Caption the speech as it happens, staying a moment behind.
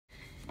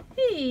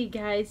Hey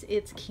guys,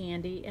 it's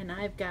Candy and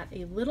I've got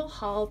a little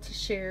haul to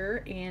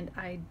share, and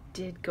I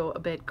did go a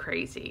bit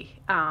crazy.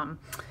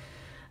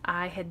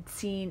 I had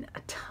seen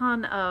a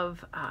ton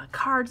of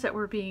cards that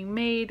were being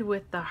made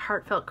with the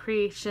Heartfelt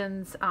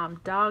Creations I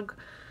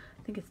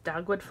think it's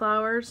dogwood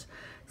flowers.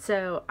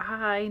 So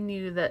I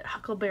knew that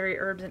Huckleberry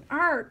Herbs and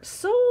Art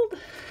sold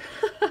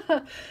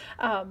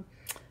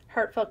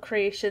Heartfelt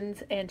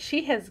Creations, and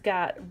she has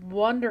got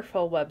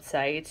wonderful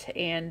website,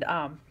 and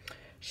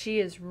she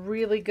is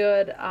really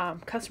good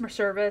customer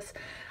service.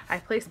 I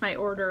placed my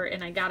order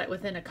and I got it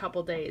within a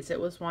couple days. It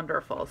was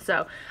wonderful.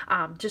 So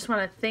just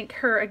want to thank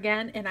her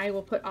again, and I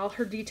will put all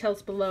her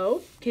details below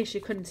in case you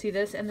couldn't see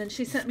this. And then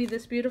she sent me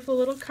this beautiful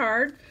little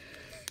card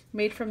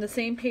made from the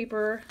same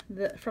paper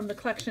from the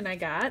collection I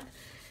got.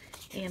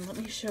 And let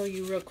me show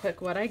you real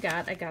quick what I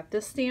got. I got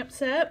this stamp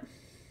set.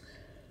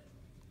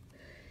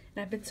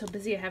 And I've been so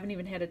busy I haven't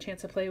even had a chance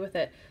to play with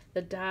it.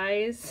 The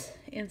dies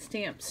and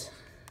stamps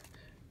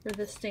for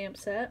this stamp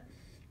set.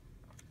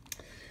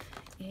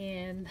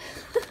 And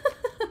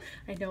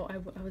I know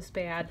I was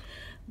bad.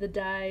 The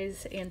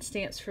dies and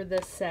stamps for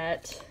this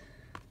set.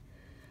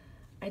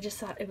 I just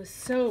thought it was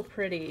so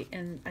pretty,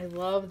 and I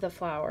love the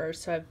flowers,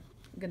 so I'm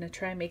gonna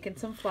try making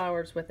some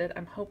flowers with it.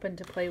 I'm hoping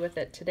to play with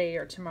it today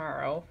or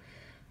tomorrow.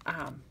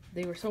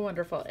 They were so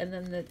wonderful. And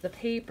then the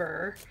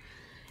paper,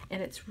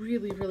 and it's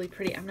really, really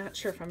pretty. I'm not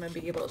sure if I'm gonna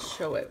be able to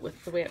show it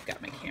with the way I've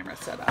got my camera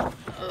set up.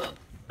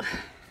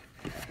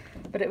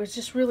 But it was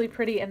just really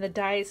pretty, and the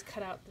dies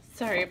cut out,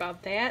 sorry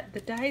about that, the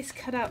dies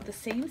cut out the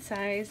same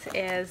size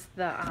as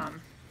the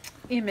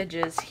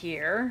images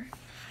here.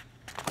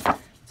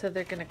 So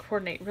they're going to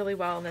coordinate really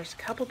well, and there's a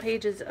couple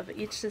pages of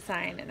each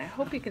design, and I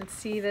hope you can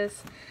see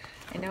this.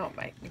 I know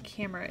my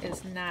camera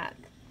is not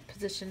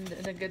positioned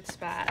in a good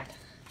spot.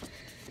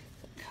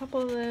 A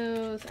couple of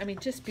those, I mean,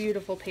 just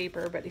beautiful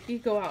paper, but if you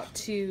go out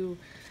to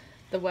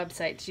the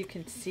websites, you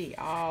can see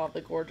all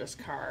the gorgeous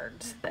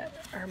cards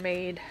that are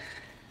made.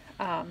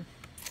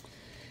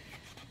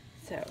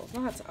 So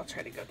I'll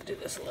try to go do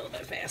this a little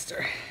bit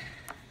faster.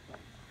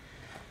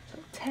 So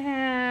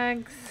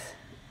tags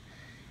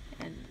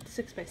and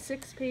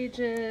 6x6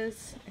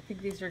 pages. I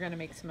think these are going to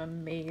make some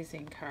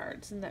amazing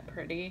cards. Isn't that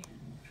pretty?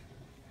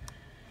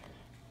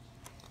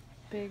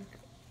 Big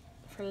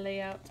for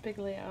layouts, big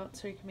layouts,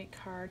 so you can make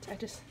cards. I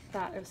just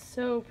thought it was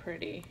so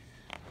pretty.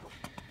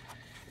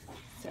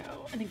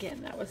 So, and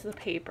again, that was the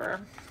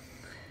paper.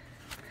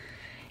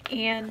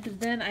 And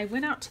then I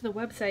went out to the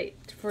website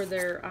for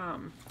their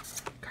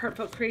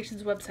Heartfelt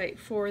Creations website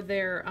for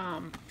their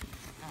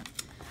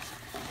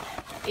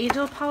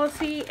angel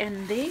policy,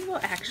 and they will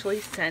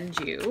actually send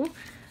you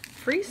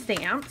free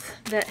stamps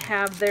that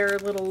have their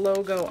little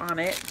logo on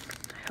it.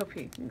 I hope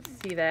you can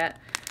see that,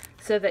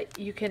 so that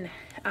you can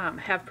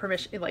have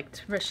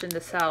permission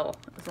to sell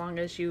as long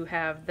as you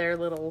have their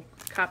little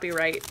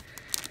copyright.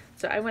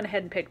 So I went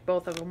ahead and picked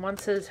both of them. One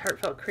says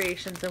Heartfelt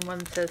Creations and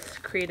one says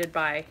Created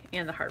By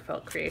and the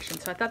Heartfelt Creation.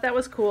 So I thought that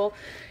was cool.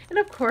 And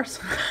of course,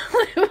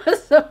 when I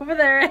was over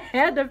there, I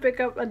had to pick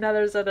up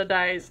another set of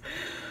dies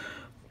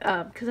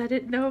because I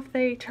didn't know if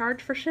they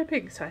charged for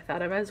shipping. So I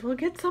thought I might as well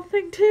get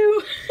something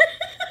too.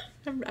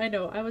 I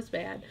know, I was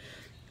bad.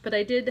 But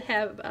I did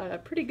have a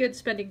pretty good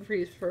spending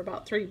freeze for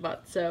about 3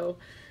 months. So,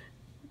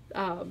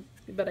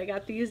 but I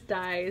got these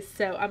dies.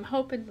 So I'm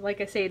hoping,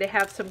 like I say, to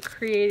have some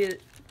creative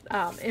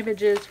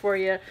images for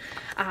you.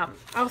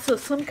 Also,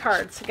 Slim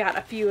Cards got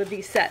a few of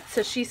these sets,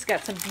 so she's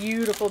got some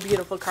beautiful,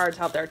 beautiful cards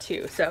out there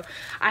too. So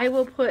I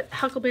will put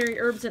Huckleberry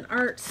Herbs and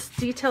Art's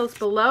details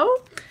below.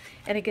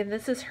 And again,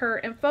 this is her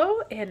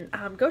info, and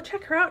go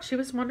check her out. She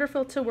was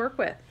wonderful to work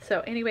with.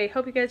 So anyway,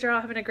 hope you guys are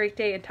all having a great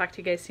day, and talk to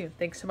you guys soon.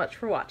 Thanks so much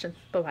for watching.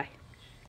 Bye-bye.